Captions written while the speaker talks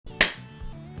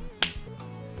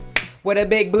What a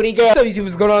big booty girl. So YouTube,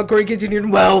 what's going on? CORYKENSHIN here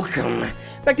and welcome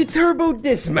back to Turbo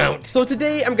Dismount. So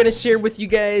today I'm gonna share with you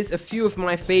guys a few of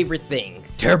my favorite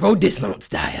things. Turbo Dismount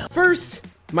style. First,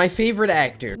 my favorite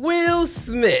actor, Will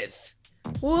Smith.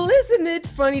 Well, isn't it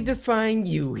funny to find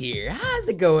you here? How's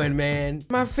it going, man?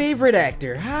 My favorite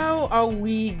actor. How are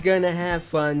we gonna have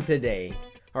fun today?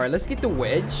 Alright, let's get the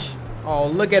wedge. Oh,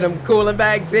 look at him cooling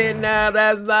back, sitting up.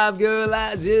 That's not good.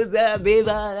 I just got big.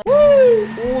 Woo!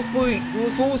 Full speed.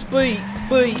 Full speed.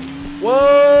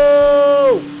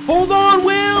 Whoa! Hold on,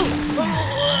 Will!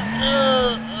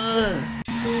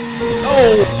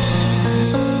 Oh!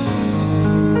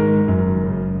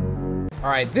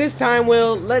 Alright, this time,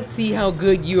 Will, let's see how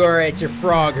good you are at your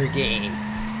Frogger game.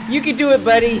 You can do it,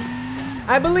 buddy.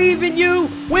 I believe in you!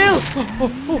 Will!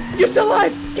 Oh, you're still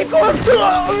alive! Keep going!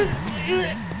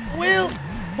 Will!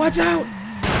 Watch out!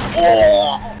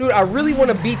 Oh! Dude, I really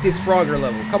want to beat this Frogger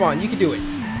level. Come on, you can do it.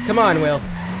 Come on, Will.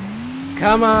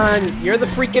 Come on. You're the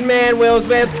freaking man, Will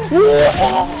Smith.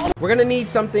 We're gonna need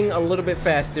something a little bit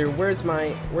faster. Where's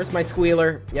my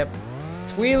squealer? Yep.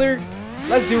 Squealer.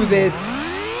 Let's do this.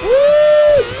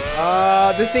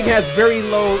 This thing has very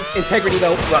low integrity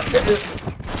though.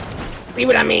 See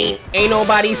what I mean? Ain't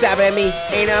nobody stopping me.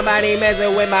 Ain't nobody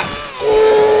messing with my.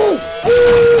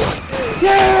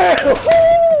 Yeah!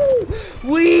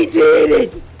 We did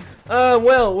it!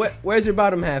 Well, where's your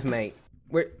bottom half, mate?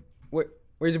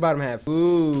 Where's your bottom half?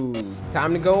 Ooh,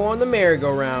 time to go on the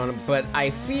merry-go-round, but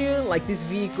I feel like this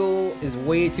vehicle is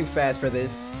way too fast for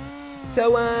this.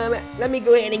 So, let me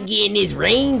go ahead and get in this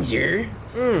Ranger.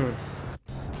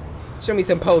 Show me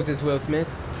some poses, Will Smith.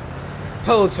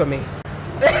 Pose for me.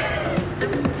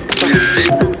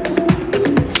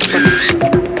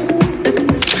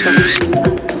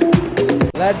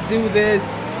 Let's do this.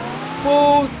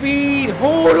 Full speed.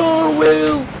 Hold on,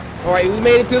 Will. All right, we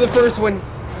made it through the first one.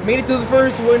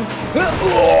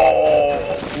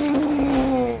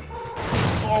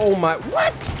 Oh my,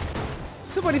 what?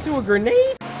 Somebody threw a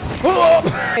grenade? Oh.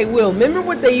 Hey, Will, remember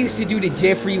what they used to do to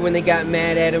Jeffrey when they got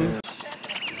mad at him?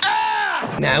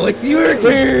 Now it's your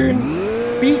turn.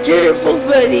 Be careful,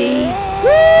 buddy.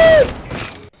 Woo!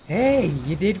 Hey,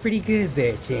 you did pretty good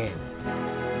there, champ.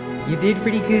 You did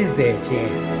pretty good there,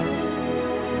 champ.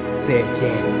 Hit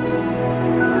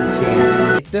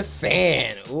the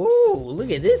fan. Ooh, look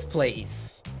at this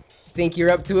place. Think you're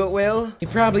up to it, Will? You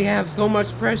probably have so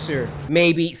much pressure.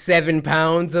 Maybe 7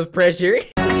 pounds of pressure.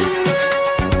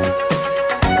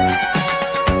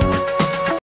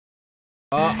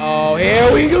 Uh-oh,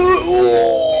 here we go.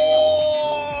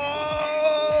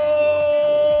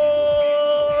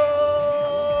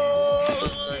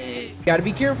 Gotta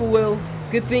be careful, Will.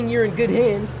 Good thing you're in good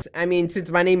hands. I mean, since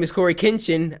my name is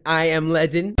CORYKENSHIN, I am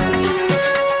legend.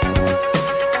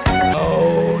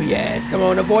 Oh, yes. Come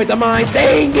on, avoid the mine.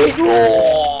 Dang it.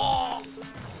 Oh.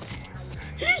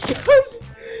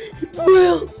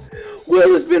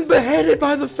 Will has been beheaded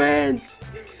by the fans.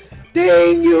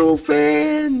 Dang you,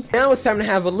 fans. Now it's time to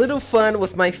have a little fun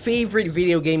with my favorite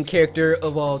video game character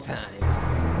of all time.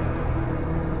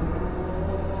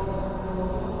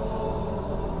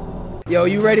 Yo,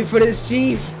 you ready for this,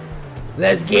 Chief?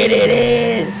 Let's get it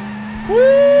in!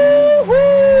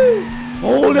 Woo-hoo!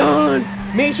 Hold on!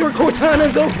 Make sure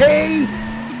Cortana's okay!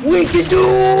 We can do!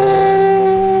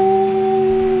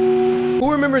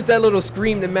 Who remembers that little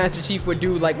scream that Master Chief would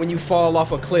do like when you fall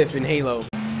off a cliff in Halo?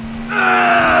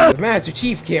 But Master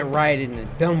Chief can't ride in a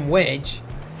dumb wedge.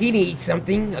 He needs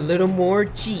something a little more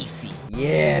chiefy.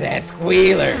 Yeah, that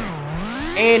squealer.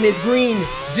 And it's green,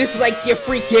 just like your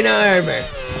freaking armor.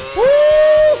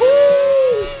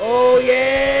 Oh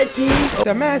yeah, Chief!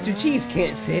 The Master Chief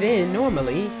can't sit in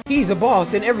normally. He's a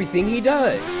boss in everything he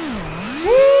does.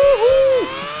 Woo-hoo!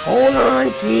 Hold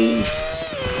on, Chief!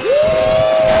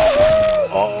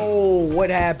 Oh, what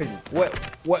happened? What?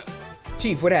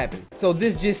 Chief, what happened? So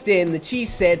this just in, the Chief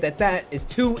said that is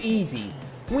too easy.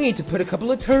 We need to put a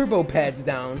couple of turbo pads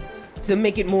down to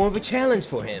make it more of a challenge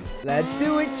for him. Let's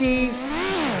do it, Chief!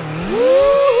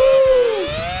 Woo-hoo!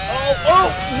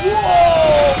 Oh, whoa!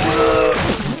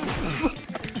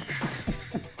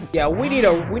 Yeah, we need a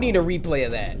replay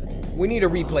of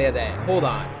that. Hold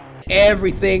on.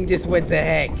 Everything just went to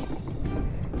heck.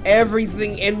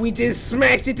 Everything, and we just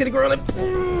smashed it to the ground. Like,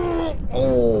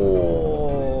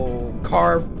 oh,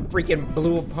 car freaking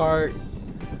blew apart.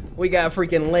 We got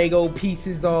freaking Lego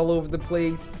pieces all over the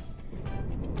place.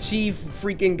 Chief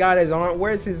freaking got his arm.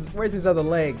 Where's his other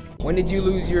leg? When did you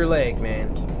lose your leg,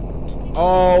 man?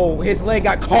 Oh, his leg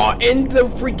got caught in the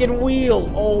freaking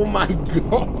wheel. Oh my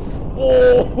god.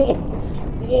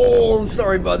 Oh,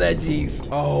 sorry about that, Chief.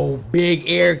 Oh, big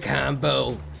air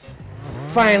combo.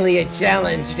 Finally a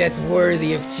challenge that's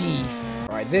worthy of Chief.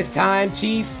 Alright, this time,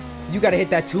 Chief, you gotta hit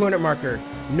that 200 marker.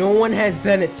 No one has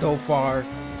done it so far,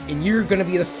 and you're gonna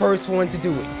be the first one to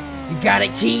do it. You got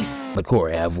it, Chief? But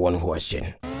Corey, I have one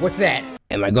question. What's that?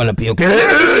 Am I gonna be okay?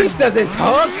 Chief doesn't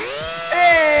talk.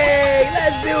 Hey,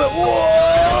 let's do it.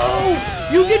 Whoa!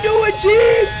 You can do it,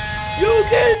 Chief! You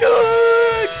can do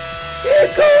it! Here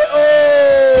goes.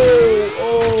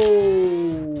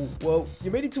 Oh! Well,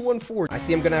 you made it to 1-4. I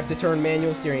see I'm gonna have to turn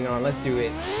manual steering on. Let's do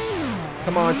it.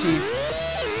 Come on, Chief.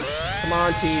 Come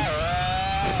on, Chief.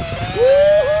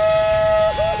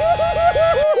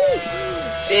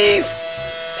 Chief!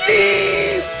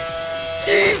 Chief!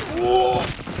 Chief! Whoa.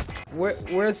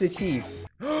 Where's the Chief?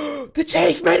 The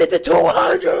Chief made it to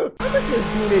 200! I'm gonna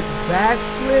just do this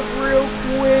backflip real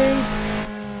quick.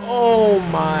 Oh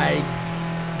my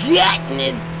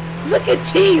goodness! Look at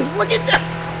Chief! Look at that!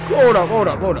 Hold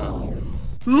up.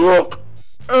 Look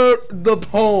at the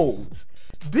pose.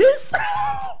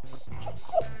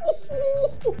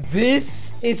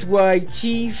 This is why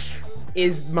Chief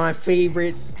is my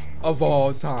favorite of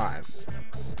all time.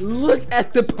 Look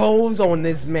at the pose on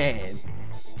this man.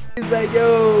 He's like,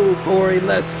 yo, Corey,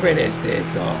 let's finish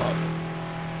this off.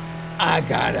 I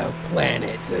got a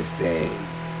planet to save.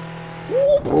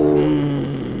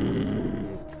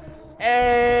 Boom.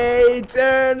 Hey,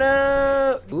 turn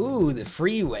up. Ooh, the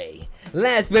freeway.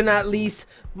 Last but not least,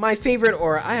 my favorite,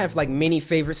 or I have like many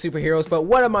favorite superheroes, but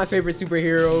one of my favorite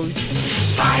superheroes,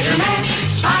 Spider-Man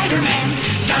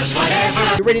does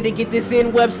whatever. You ready to get this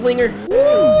in, web slinger?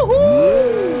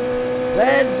 Woohoo!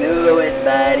 Let's do it,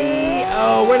 buddy!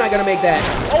 Oh, we're not gonna make that.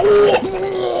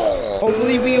 Oh!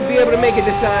 Hopefully we'll be able to make it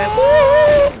this time.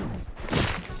 Woo!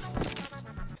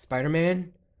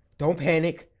 Spider-Man, don't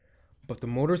panic, but the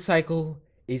motorcycle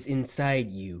is inside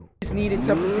you. Just needed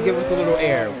something to give us a little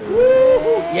air.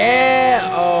 Woo! Yeah!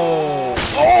 Oh!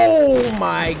 Oh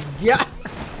my God!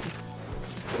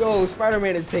 Yo,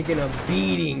 Spider-Man is taking a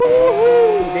beating.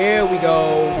 There we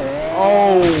go.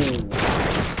 Oh,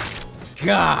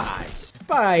 gosh.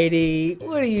 Spidey,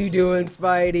 what are you doing,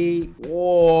 Spidey?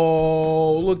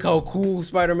 Whoa, look how cool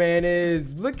Spider-Man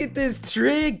is. Look at this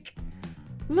trick.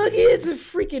 Look, it's a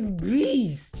freaking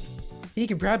beast. He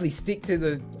can probably stick to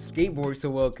the skateboard so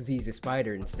well because he's a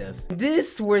spider and stuff.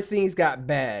 This is where things got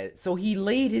bad. So he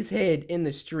laid his head in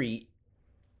the street.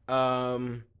 I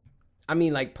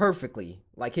mean, like perfectly.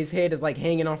 Like his head is like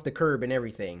hanging off the curb and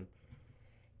everything.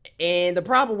 And the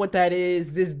problem with that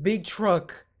is this big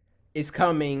truck is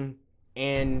coming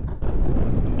and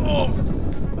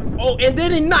and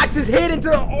then he knocks his head into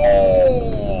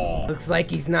looks like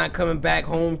he's not coming back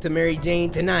home to Mary Jane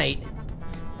tonight.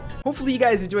 Hopefully you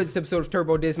guys enjoyed this episode of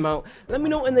Turbo Dismount. Let me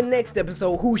know in the next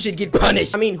episode who should get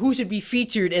punished. I mean, who should be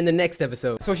featured in the next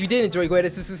episode. So if you did enjoy, go ahead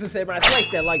and samurai, smash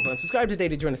that like button. Subscribe today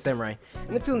to join the samurai.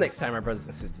 And until next time, my brothers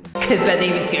and sisters. Cause my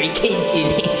name is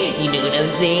CORYXKENSHIN. You know what I'm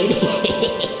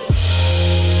saying?